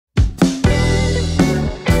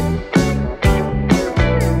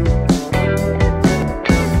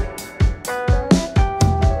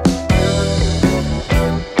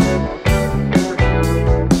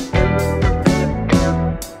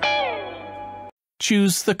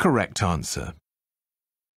choose the correct answer.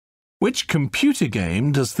 Which computer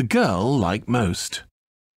game does the girl like most?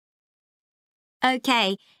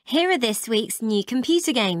 OK, here are this week's new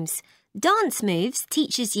computer games. Dance Moves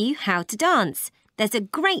teaches you how to dance. There's a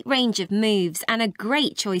great range of moves and a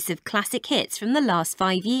great choice of classic hits from the last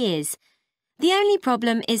 5 years. The only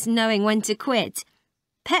problem is knowing when to quit.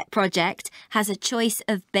 Pet Project has a choice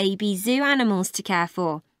of baby zoo animals to care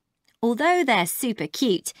for. Although they're super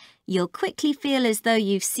cute, you'll quickly feel as though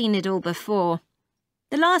you've seen it all before.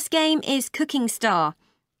 The last game is Cooking Star.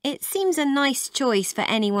 It seems a nice choice for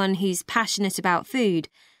anyone who's passionate about food,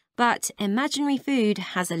 but imaginary food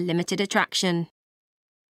has a limited attraction.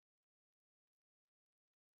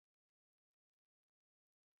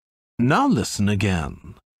 Now listen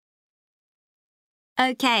again.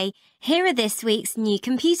 OK, here are this week's new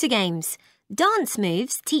computer games. Dance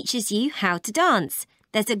Moves teaches you how to dance.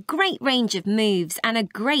 There's a great range of moves and a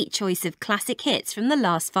great choice of classic hits from the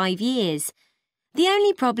last 5 years. The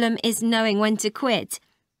only problem is knowing when to quit.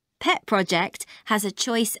 Pet Project has a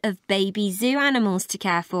choice of baby zoo animals to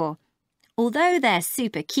care for. Although they're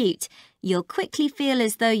super cute, you'll quickly feel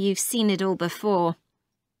as though you've seen it all before.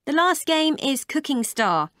 The last game is Cooking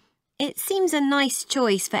Star. It seems a nice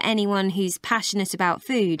choice for anyone who's passionate about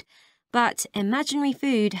food, but imaginary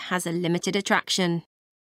food has a limited attraction.